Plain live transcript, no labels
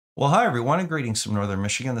Well, hi everyone, and greetings from Northern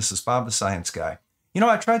Michigan. This is Bob the Science Guy.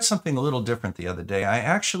 I tried something a little different the other day. I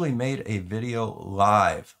actually made a video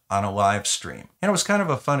live on a live stream. And it was kind of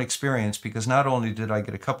a fun experience because not only did I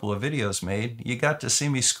get a couple of videos made, you got to see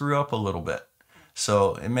me screw up a little bit.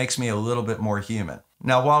 So it makes me a little bit more human.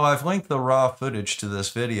 Now, while I've linked the raw footage to this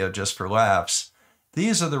video just for laughs,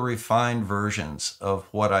 these are the refined versions of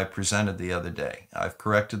what I presented the other day. I've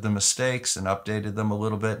corrected the mistakes and updated them a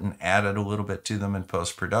little bit and added a little bit to them in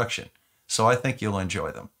post-production. So I think you'll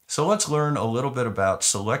enjoy them. So let's learn a little bit about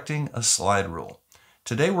selecting a slide rule.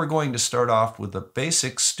 Today we're going to start off with the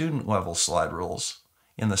basic student level slide rules.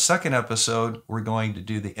 In the second episode, we're going to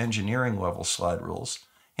do the engineering level slide rules.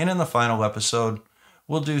 And in the final episode,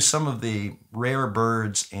 we'll do some of the rare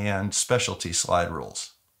birds and specialty slide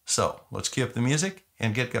rules. So let's cue up the music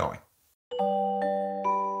and get going.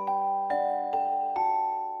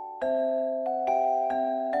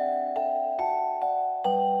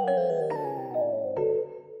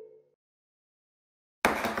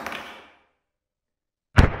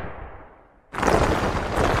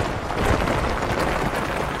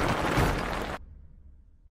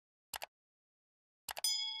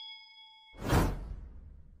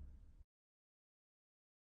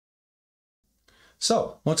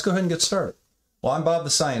 So let's go ahead and get started. Well, I'm Bob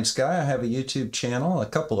the Science Guy. I have a YouTube channel, a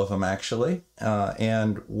couple of them actually,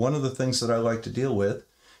 and one of the things that I like to deal with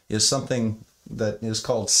is something that is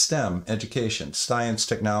called STEM education, science,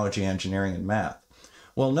 technology, engineering, and math.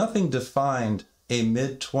 Well, nothing defined a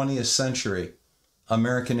mid-20th century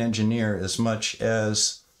American engineer as much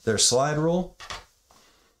as their slide rule,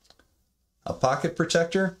 a pocket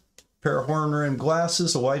protector, pair of horn-rimmed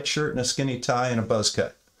glasses, a white shirt, and a skinny tie, and a buzz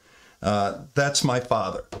cut. That's my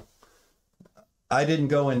father. I didn't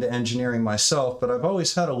go into engineering myself, but I've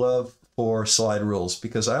always had a love for slide rules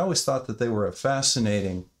because I always thought that they were a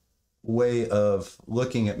fascinating way of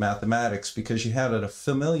looking at mathematics because you had a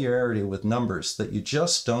familiarity with numbers that you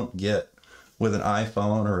just don't get with an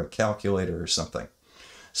iPhone or a calculator or something.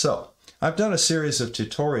 So I've done a series of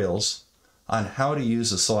tutorials on how to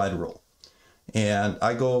use a slide rule. And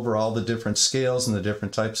I go over all the different scales and the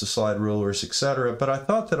different types of slide rulers, etc. But I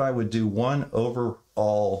thought that I would do one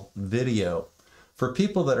overall video for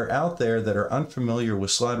people that are out there that are unfamiliar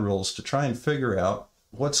with slide rules to try and figure out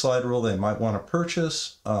what slide rule they might want to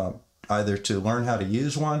purchase, either to learn how to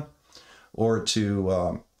use one or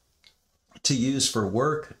to use for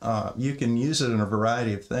work. You can use it in a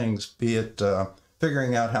variety of things, be it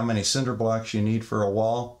figuring out how many cinder blocks you need for a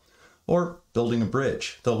wall, or building a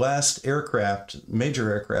bridge. The last major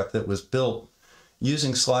aircraft that was built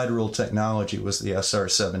using slide rule technology was the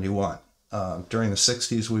SR-71. During the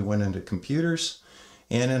 60s, we went into computers,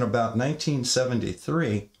 and in about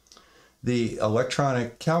 1973, the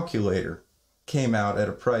electronic calculator came out at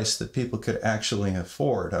a price that people could actually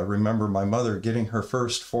afford. I remember my mother getting her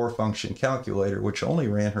first 4-function calculator, which only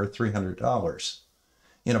ran her $300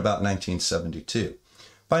 in about 1972.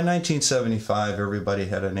 By 1975, everybody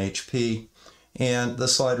had an HP, and the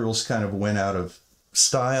slide rules kind of went out of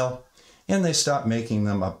style, and they stopped making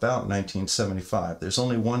them about 1975. There's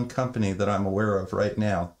only one company that I'm aware of right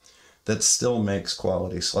now that still makes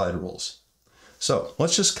quality slide rules. So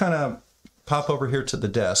let's just kind of pop over here to the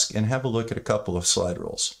desk and have a look at a couple of slide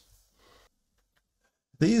rules.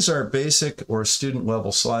 These are basic or student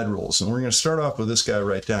level slide rules, and we're going to start off with this guy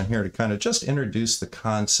right down here to kind of just introduce the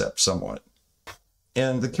concept somewhat.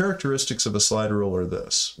 And the characteristics of a slide rule are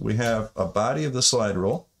this. We have a body of the slide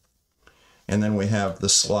rule, and then we have the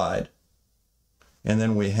slide, and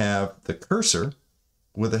then we have the cursor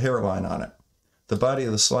with a hairline on it. The body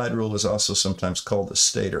of the slide rule is also sometimes called the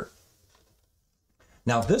stator.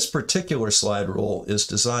 Now, this particular slide rule is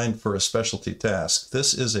designed for a specialty task.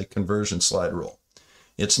 This is a conversion slide rule.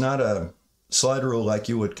 It's not a slide rule like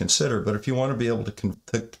you would consider, but if you want to be able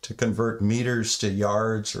to convert meters to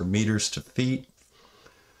yards or meters to feet,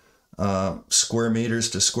 square meters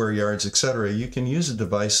to square yards, etc., you can use a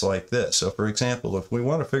device like this. So for example, if we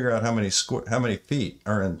want to figure out how many feet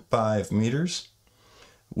are in 5 meters,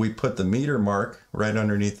 we put the meter mark right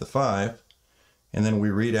underneath the 5, and then we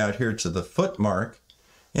read out here to the foot mark,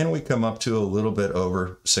 and we come up to a little bit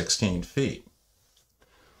over 16 feet.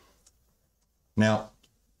 Now,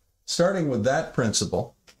 starting with that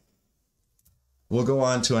principle, we'll go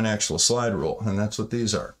on to an actual slide rule, and that's what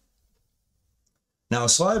these are. Now, a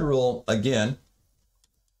slide rule, again,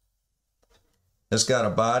 has got a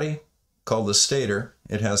body called the stator.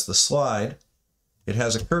 It has the slide, it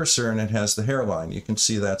has a cursor, and it has the hairline. You can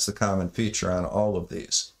see that's the common feature on all of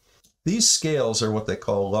these. These scales are what they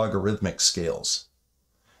call logarithmic scales.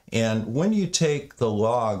 And when you take the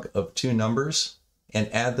log of two numbers and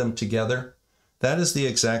add them together, that is the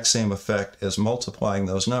exact same effect as multiplying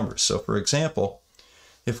those numbers. So for example,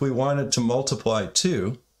 if we wanted to multiply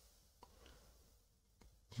 2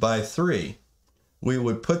 by 3, we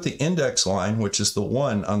would put the index line, which is the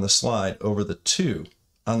 1 on the slide, over the 2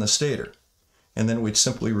 on the stator. And then we'd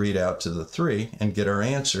simply read out to the 3 and get our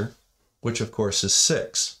answer, which of course is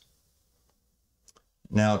 6.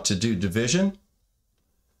 Now to do division,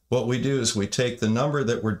 what we do is we take the number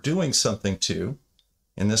that we're doing something to,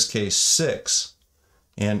 in this case 6,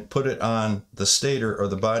 and put it on the stator or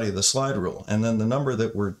the body of the slide rule. And then the number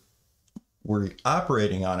that we're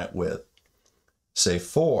operating on it with, say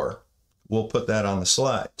 4, we'll put that on the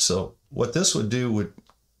slide. So what this would do would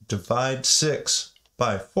divide 6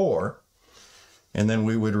 by 4, and then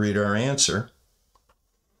we would read our answer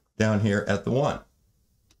down here at the 1.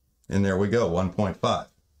 And there we go, 1.5.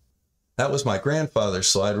 That was my grandfather's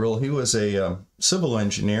slide rule. He was a civil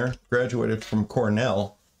engineer, graduated from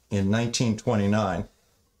Cornell in 1929,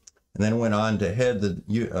 and then went on to head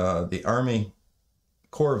the Army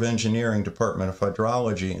Corps of Engineering Department of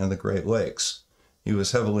Hydrology in the Great Lakes. He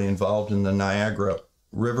was heavily involved in the Niagara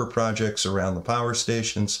River projects around the power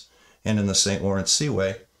stations and in the St. Lawrence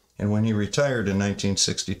Seaway. And when he retired in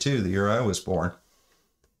 1962, the year I was born,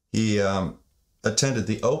 he attended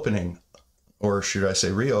the opening, or should I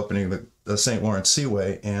say reopening, the St. Lawrence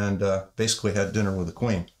Seaway, and basically had dinner with the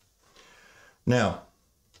Queen. Now,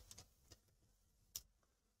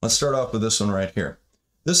 let's start off with this one right here.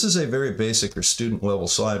 This is a very basic or student level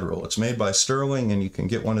slide rule. It's made by Sterling, and you can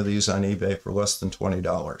get one of these on eBay for less than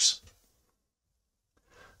 $20.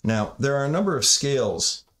 Now, there are a number of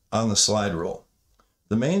scales on the slide rule.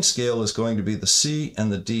 The main scale is going to be the C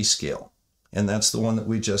and the D scale, and that's the one that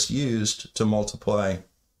we just used to multiply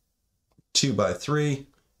 2 by 3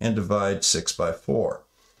 and divide 6 by 4.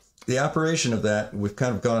 The operation of that we've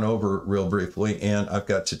kind of gone over real briefly, and I've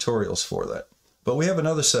got tutorials for that. But we have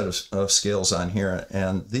another set of scales on here,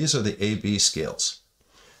 and these are the AB scales.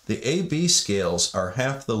 The AB scales are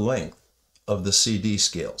half the length of the CD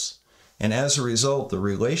scales. And as a result, the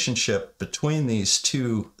relationship between these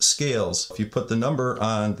two scales, if you put the number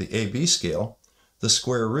on the AB scale, the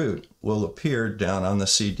square root will appear down on the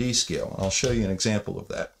CD scale. And I'll show you an example of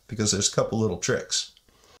that, because there's a couple little tricks.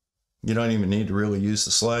 You don't even need to really use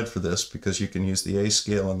the slide for this, because you can use the A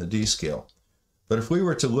scale and the D scale. But if we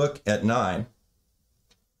were to look at 9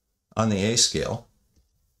 on the A scale,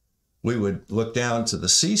 we would look down to the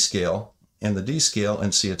C scale and the D scale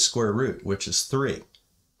and see its square root, which is 3.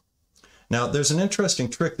 Now, there's an interesting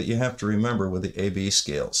trick that you have to remember with the AB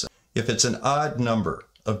scales. If it's an odd number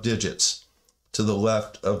of digits to the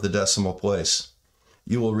left of the decimal place,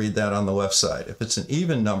 you will read that on the left side. If it's an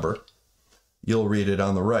even number, you'll read it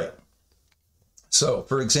on the right. So,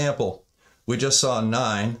 for example, we just saw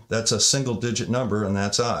 9. That's a single digit number, and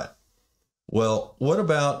that's odd. Well, what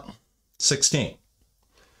about 16?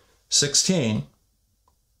 16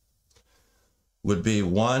 would be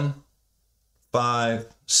 1, 5,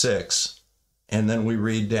 6, and then we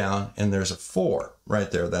read down, and there's a 4 right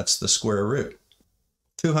there. That's the square root.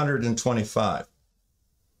 225.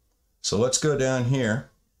 So let's go down here.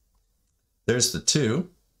 There's the 2.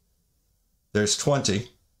 There's 20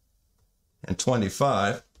 and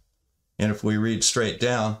 25. And if we read straight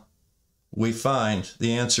down, we find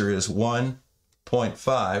the answer is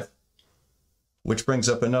 1.5, which brings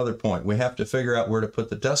up another point. We have to figure out where to put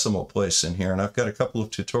the decimal place in here. And I've got a couple of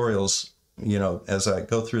tutorials, as I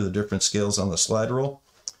go through the different scales on the slide rule,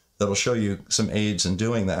 that'll show you some aids in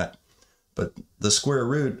doing that. But the square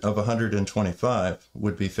root of 125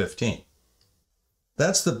 would be 15.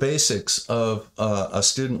 That's the basics of a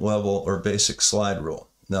student level or basic slide rule.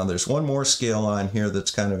 Now there's one more scale on here that's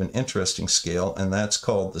kind of an interesting scale, and that's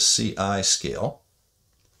called the CI scale.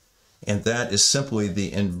 And that is simply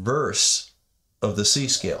the inverse of the C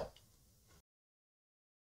scale.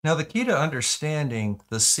 Now the key to understanding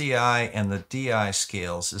the CI and the DI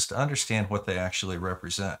scales is to understand what they actually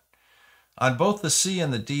represent. On both the C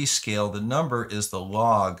and the D scale, the number is the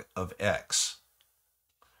log of X.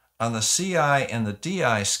 On the CI and the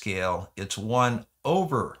DI scale, it's 1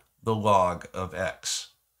 over the log of X.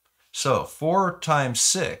 So 4 times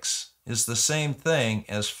 6 is the same thing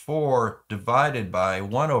as 4 divided by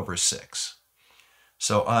 1 over 6.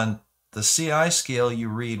 So on the CI scale, you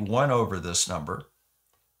read 1 over this number.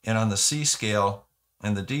 And on the C scale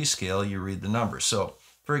and the D scale, you read the number. So,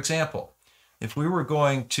 for example, if we were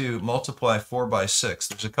going to multiply 4 by 6,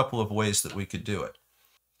 there's a couple of ways that we could do it.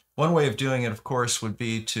 One way of doing it, of course, would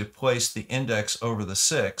be to place the index over the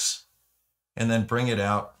 6 and then bring it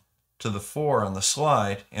out to the 4 on the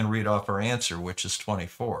slide and read off our answer, which is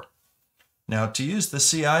 24. Now, to use the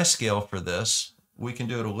CI scale for this, we can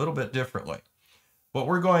do it a little bit differently. what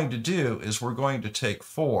we're going to do is we're going to take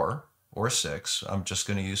 4 or 6, I'm just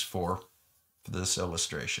going to use 4 for this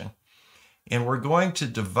illustration, and we're going to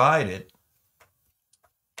divide it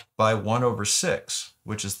by 1/6,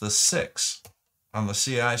 which is the 6 on the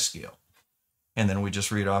CI scale. And then we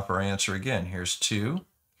just read off our answer again. Here's 2,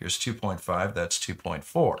 here's 2.5, that's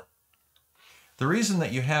 2.4. The reason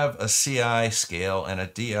that you have a CI scale and a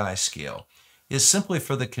DI scale is simply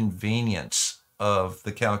for the convenience of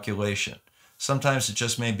the calculation. Sometimes it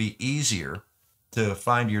just may be easier to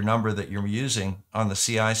find your number that you're using on the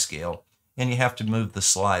CI scale, and you have to move the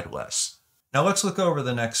slide less. Now let's look over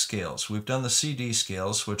the next scales. We've done the CD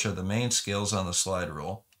scales, which are the main scales on the slide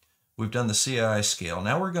rule. We've done the CI scale.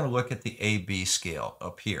 Now we're going to look at the AB scale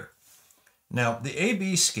up here. Now the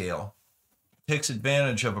AB scale takes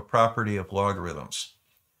advantage of a property of logarithms.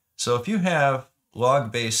 So if you have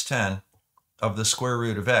log base 10 of the square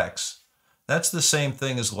root of x, that's the same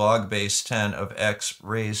thing as log base 10 of x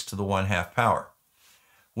raised to the 1/2 power.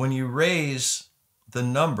 When you raise the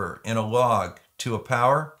number in a log to a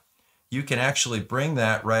power, you can actually bring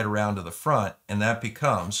that right around to the front, and that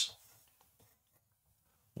becomes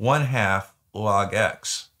 1/2 log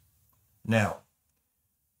x. Now,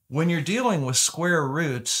 when you're dealing with square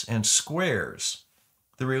roots and squares,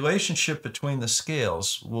 the relationship between the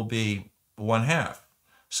scales will be 1/2.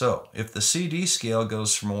 So if the CD scale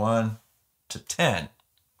goes from 1 to 10,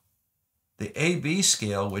 the AB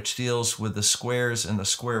scale, which deals with the squares and the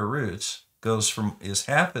square roots, is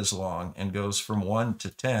half as long and goes from 1 to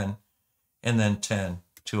 10, and then 10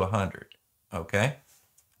 to 100. Okay?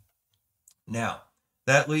 Now,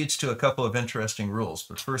 that leads to a couple of interesting rules,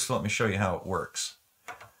 but first let me show you how it works.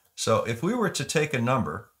 So if we were to take a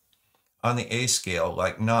number on the A scale,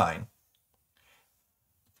 like 9,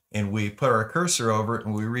 and we put our cursor over it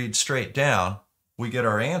and we read straight down, we get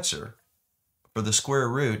our answer for the square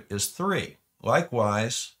root is 3.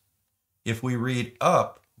 Likewise, if we read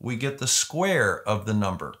up, we get the square of the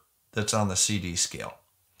number that's on the CD scale.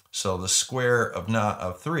 So the square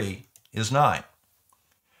of 3 is 9.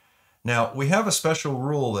 Now, we have a special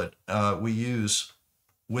rule that we use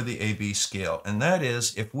with the AB scale, and that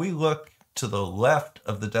is if we look to the left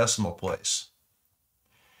of the decimal place,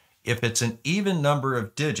 if it's an even number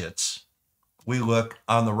of digits, we look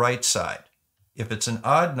on the right side. If it's an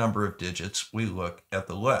odd number of digits, we look at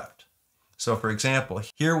the left. So for example,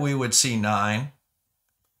 here we would see 9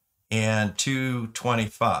 and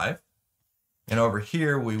 225, and over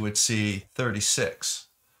here we would see 36.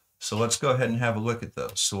 So let's go ahead and have a look at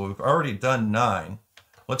those. So we've already done 9.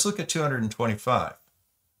 Let's look at 225.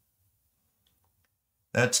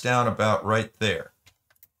 That's down about right there.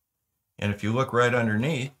 And if you look right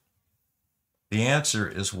underneath, the answer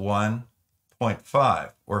is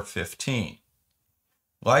 1.5 or 15.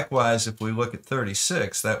 Likewise, if we look at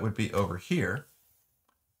 36, that would be over here.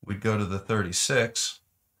 We'd go to the 36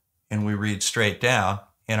 and we read straight down,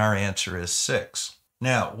 and our answer is 6.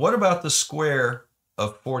 Now, what about the square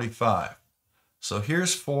of 45? So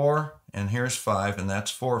here's 4 and here's 5, and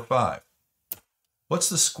that's 4, 5. What's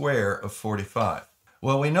the square of 45?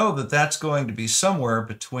 Well, we know that that's going to be somewhere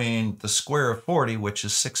between the square of 40, which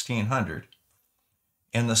is 1600,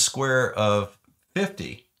 and the square of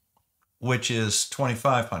 50, which is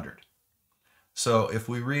 2500. So if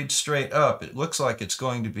we read straight up, it looks like it's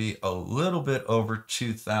going to be a little bit over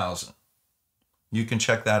 2000. You can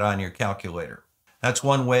check that on your calculator. That's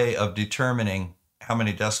one way of determining how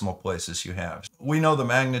many decimal places you have. We know the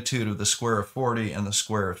magnitude of the square of 40 and the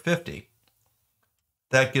square of 50.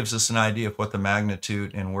 That gives us an idea of what the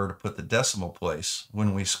magnitude and where to put the decimal place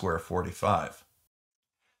when we square 45.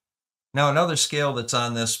 Now, another scale that's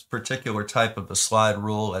on this particular type of a slide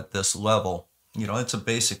rule at this level, it's a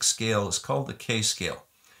basic scale, is called the K scale.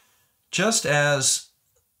 Just as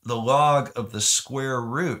the log of the square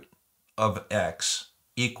root of x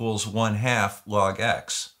equals 1/2 log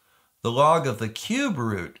x, the log of the cube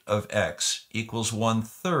root of x equals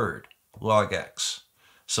 1/3 log x.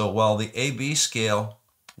 So while the AB scale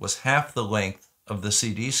was half the length of the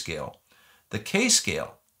CD scale, the K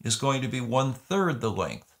scale is going to be 1/3 the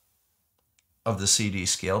length of the CD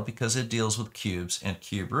scale because it deals with cubes and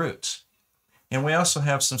cube roots. And we also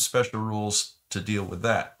have some special rules to deal with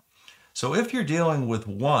that. So if you're dealing with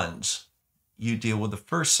ones, you deal with the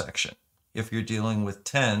first section. If you're dealing with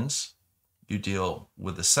tens, you deal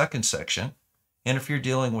with the second section. And if you're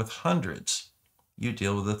dealing with hundreds, you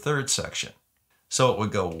deal with the third section. So it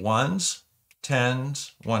would go ones,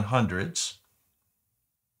 tens, 100s,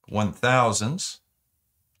 1000s,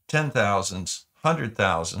 10,000s,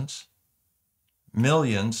 100,000s,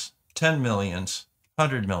 millions, 10 millions,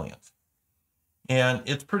 100 millions. And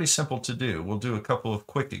it's pretty simple to do. We'll do a couple of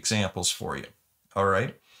quick examples for you. All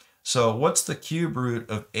right. So what's the cube root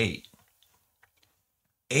of 8?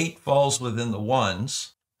 8 falls within the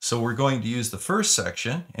ones. So we're going to use the first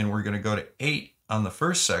section, and we're going to go to 8 on the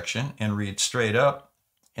first section and read straight up,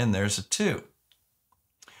 and there's a 2.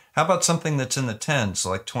 How about something that's in the tens,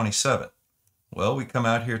 like 27? Well, we come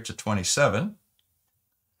out here to 27.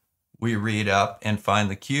 We read up and find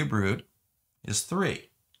the cube root is 3.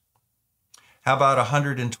 How about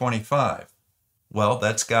 125? Well,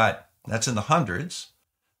 that's in the hundreds.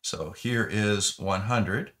 So here is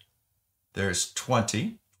 100. There's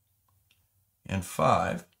 20 and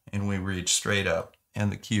 5, and we read straight up,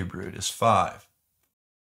 and the cube root is 5.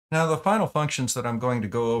 Now, the final functions that I'm going to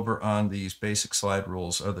go over on these basic slide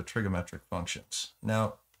rules are the trigonometric functions.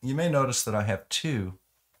 Now, you may notice that I have 2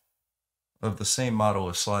 of the same model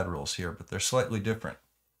of slide rules here, but they're slightly different.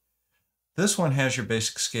 This one has your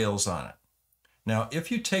basic scales on it. Now,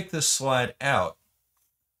 if you take this slide out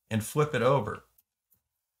and flip it over,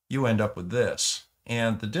 you end up with this.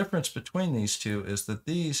 And the difference between these two is that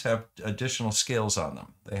these have additional scales on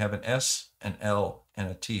them. They have an S, an L, and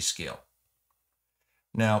a T scale.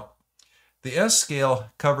 Now, the S scale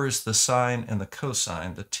covers the sine and the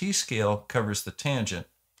cosine. The T scale covers the tangent,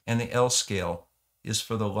 and the L scale is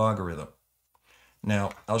for the logarithm.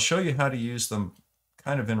 Now, I'll show you how to use them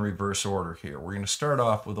kind of in reverse order here. We're going to start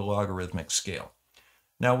off with a logarithmic scale.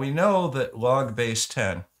 Now, we know that log base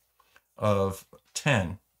 10 of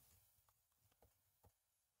 10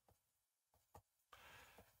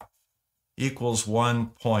 equals 1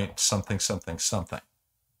 point something something something,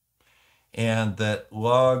 and that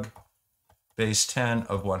log base 10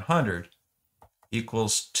 of 100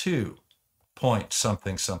 equals 2 point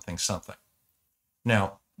something something something.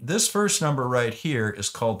 Now, this first number right here is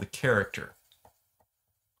called the character.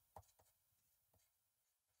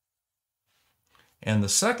 And the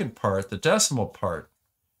second part, the decimal part,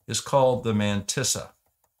 is called the mantissa.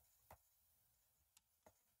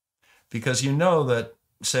 Because you know that,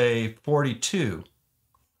 say, 42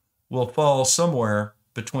 will fall somewhere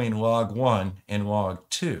between log 1 and log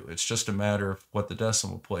 2. It's just a matter of what the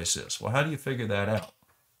decimal place is. Well, how do you figure that out?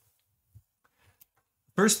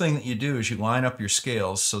 First thing that you do is you line up your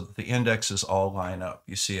scales so that the indexes all line up.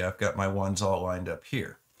 You see, I've got my ones all lined up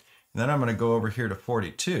here. And then I'm going to go over here to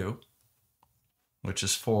 42, which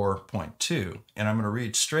is 4.2, and I'm going to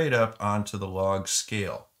read straight up onto the log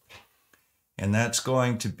scale. And that's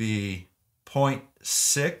going to be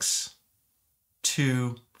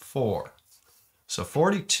 0.624. So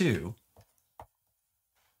 42,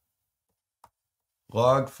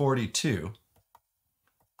 log 42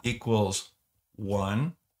 equals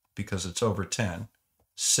 1, because it's over 10,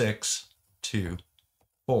 6, 2,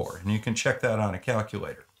 4. And you can check that on a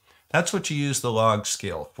calculator. That's what you use the log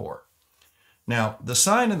scale for. Now, the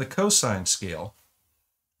sine and the cosine scale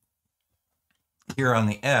here on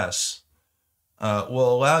the S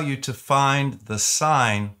will allow you to find the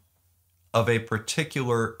sine of a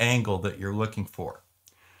particular angle that you're looking for.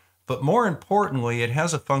 But more importantly, it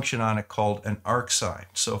has a function on it called an arcsine.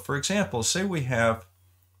 So for example, say we have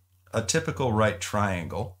a typical right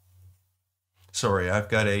triangle. Sorry, I've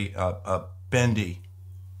got a bendy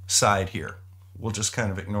side here. We'll just kind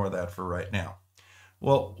of ignore that for right now.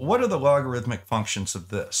 Well, what are the logarithmic functions of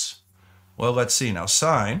this? Well, let's see now.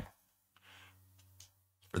 Sine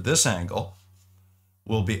for this angle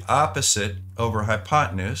will be opposite over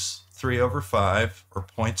hypotenuse, 3 over 5, or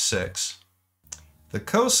 0.6. The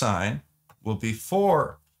cosine will be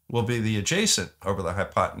the adjacent over the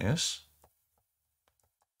hypotenuse,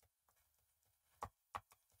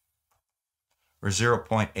 or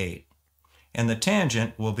 0.8. And the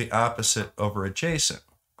tangent will be opposite over adjacent.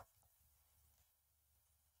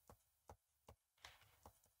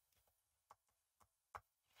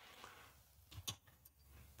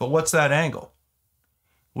 But what's that angle?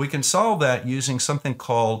 We can solve that using something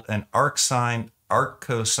called an arcsine,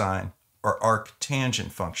 arccosine, or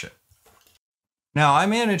arctangent function. Now, I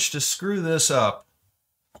managed to screw this up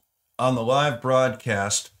on the live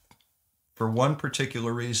broadcast for one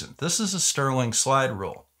particular reason. This is a Stirling slide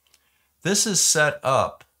rule. This is set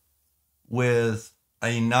up with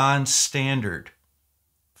a non-standard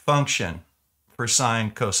function for sine,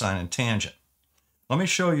 cosine, and tangent. Let me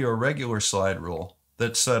show you a regular slide rule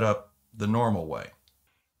that's set up the normal way.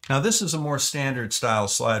 Now, this is a more standard style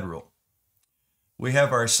slide rule. We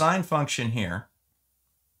have our sine function here,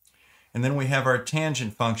 and then we have our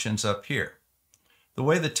tangent functions up here. The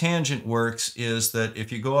way the tangent works is that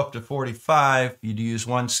if you go up to 45, you'd use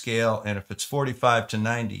one scale, and if it's 45 to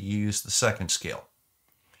 90, you use the second scale.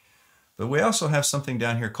 But we also have something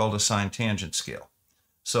down here called a sine tangent scale.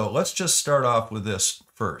 So let's just start off with this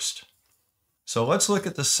first. So let's look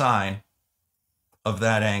at the sine of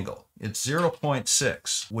that angle. It's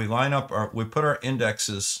 0.6. We line up we put our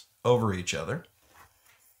indexes over each other,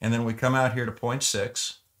 and then we come out here to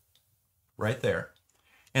 0.6, right there.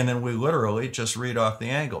 And then we literally just read off the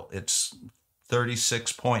angle. It's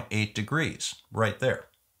 36.8 degrees right there.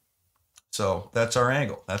 So that's our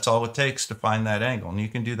angle. That's all it takes to find that angle. And you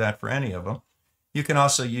can do that for any of them. You can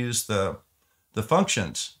also use the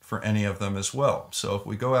functions for any of them as well. So if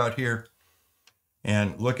we go out here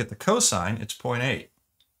and look at the cosine, it's 0.8.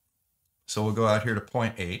 So we'll go out here to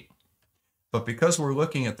 0.8. But because we're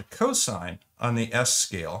looking at the cosine on the S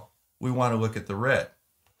scale, we want to look at the red.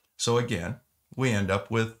 So again, we end up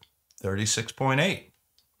with 36.8.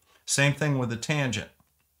 Same thing with the tangent.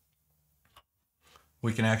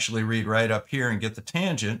 We can actually read right up here and get the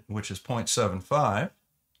tangent, which is 0.75.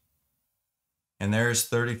 And there's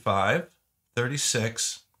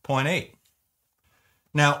 36.8.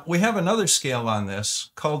 Now, we have another scale on this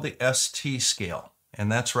called the ST scale,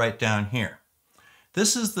 and that's right down here.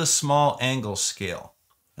 This is the small angle scale.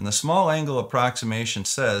 And the small angle approximation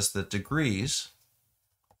says that degrees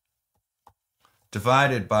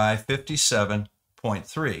divided by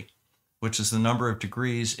 57.3, which is the number of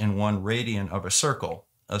degrees in 1 radian of a circle.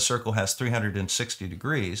 A circle has 360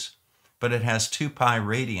 degrees, but it has 2 pi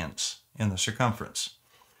radians in the circumference.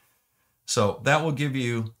 So that will give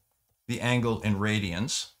you the angle in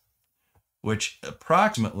radians, which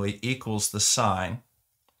approximately equals the sine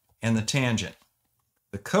and the tangent.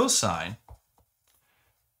 The cosine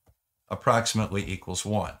approximately equals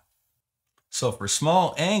 1. So for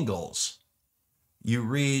small angles, you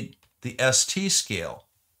read the ST scale,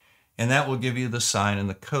 and that will give you the sine and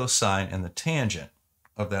the cosine and the tangent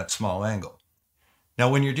of that small angle. Now,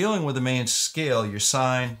 when you're dealing with the main scale, your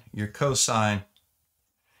sine, your cosine,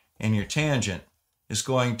 and your tangent is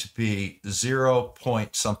going to be 0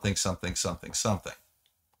 point something, something, something, something.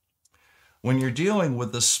 When you're dealing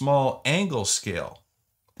with the small angle scale,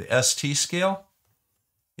 the ST scale,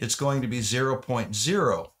 it's going to be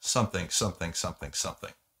 0.0 something, something, something,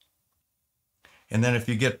 something. And then if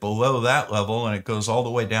you get below that level and it goes all the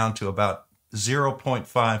way down to about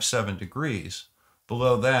 0.57 degrees,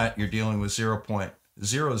 below that you're dealing with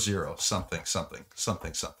 0.00 something, something,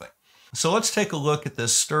 something, something. So let's take a look at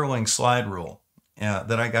this Stirling slide rule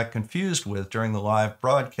that I got confused with during the live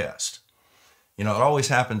broadcast. You know, it always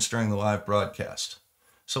happens during the live broadcast.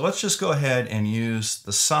 So let's just go ahead and use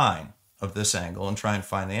the sine of this angle and try and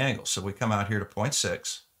find the angle. So we come out here to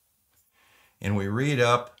 0.6 and we read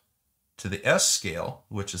up to the S scale,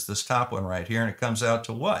 which is this top one right here, and it comes out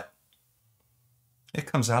to what? It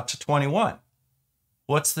comes out to 21.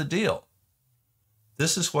 What's the deal?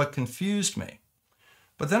 This is what confused me.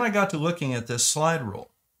 But then I got to looking at this slide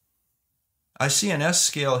rule. I see an S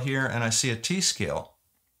scale here and I see a T scale.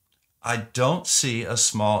 I don't see a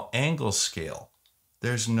small angle scale.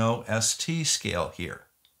 There's no ST scale here.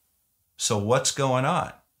 So what's going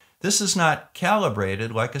on? This is not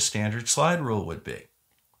calibrated like a standard slide rule would be.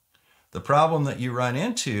 The problem that you run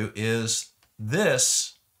into is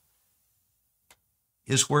this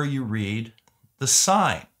is where you read the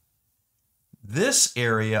sine. This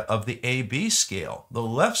area of the AB scale, the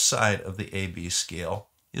left side of the AB scale,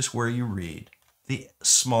 is where you read the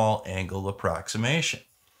small angle approximation.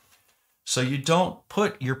 So you don't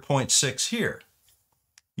put your 0.6 here.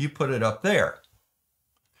 You put it up there.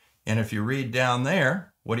 And if you read down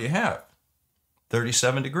there, what do you have?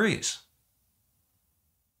 37 degrees.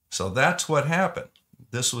 So that's what happened.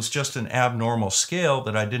 This was just an abnormal scale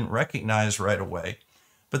that I didn't recognize right away.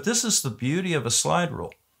 But this is the beauty of a slide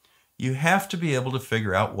rule. You have to be able to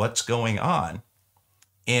figure out what's going on.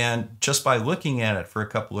 And just by looking at it for a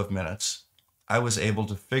couple of minutes, I was able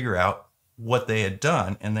to figure out what they had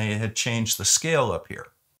done, and they had changed the scale up here.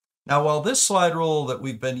 Now, while this slide rule that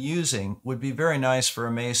we've been using would be very nice for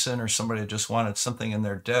a mason or somebody who just wanted something in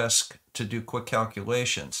their desk to do quick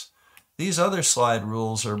calculations, these other slide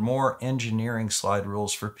rules are more engineering slide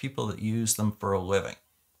rules for people that use them for a living.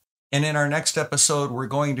 And in our next episode, we're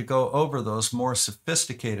going to go over those more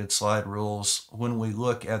sophisticated slide rules when we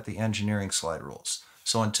look at the engineering slide rules.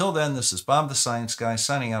 So until then, this is Bob the Science Guy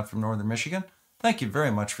signing out from Northern Michigan. Thank you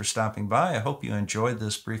very much for stopping by. I hope you enjoyed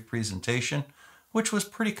this brief presentation, which was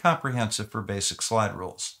pretty comprehensive for basic slide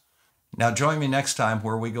rules. Now join me next time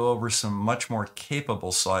where we go over some much more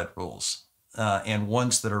capable slide rules and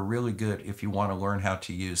ones that are really good if you want to learn how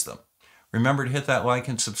to use them. Remember to hit that like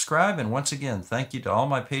and subscribe, and once again, thank you to all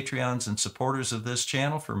my Patreons and supporters of this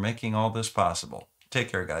channel for making all this possible. Take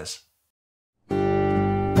care, guys.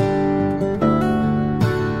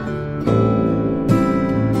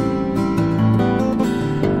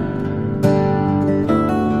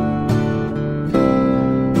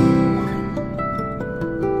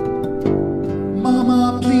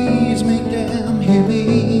 hear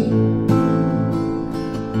me?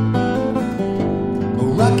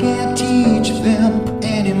 Or I can't teach them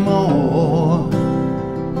anymore.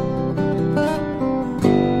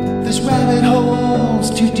 This rabbit hole's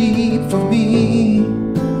too deep for me.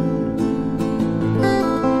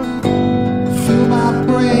 Feel my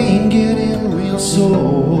brain getting real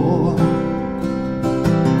sore.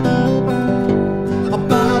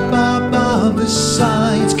 Above the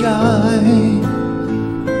science guy.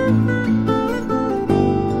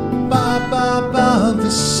 Above the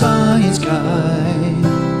science guy.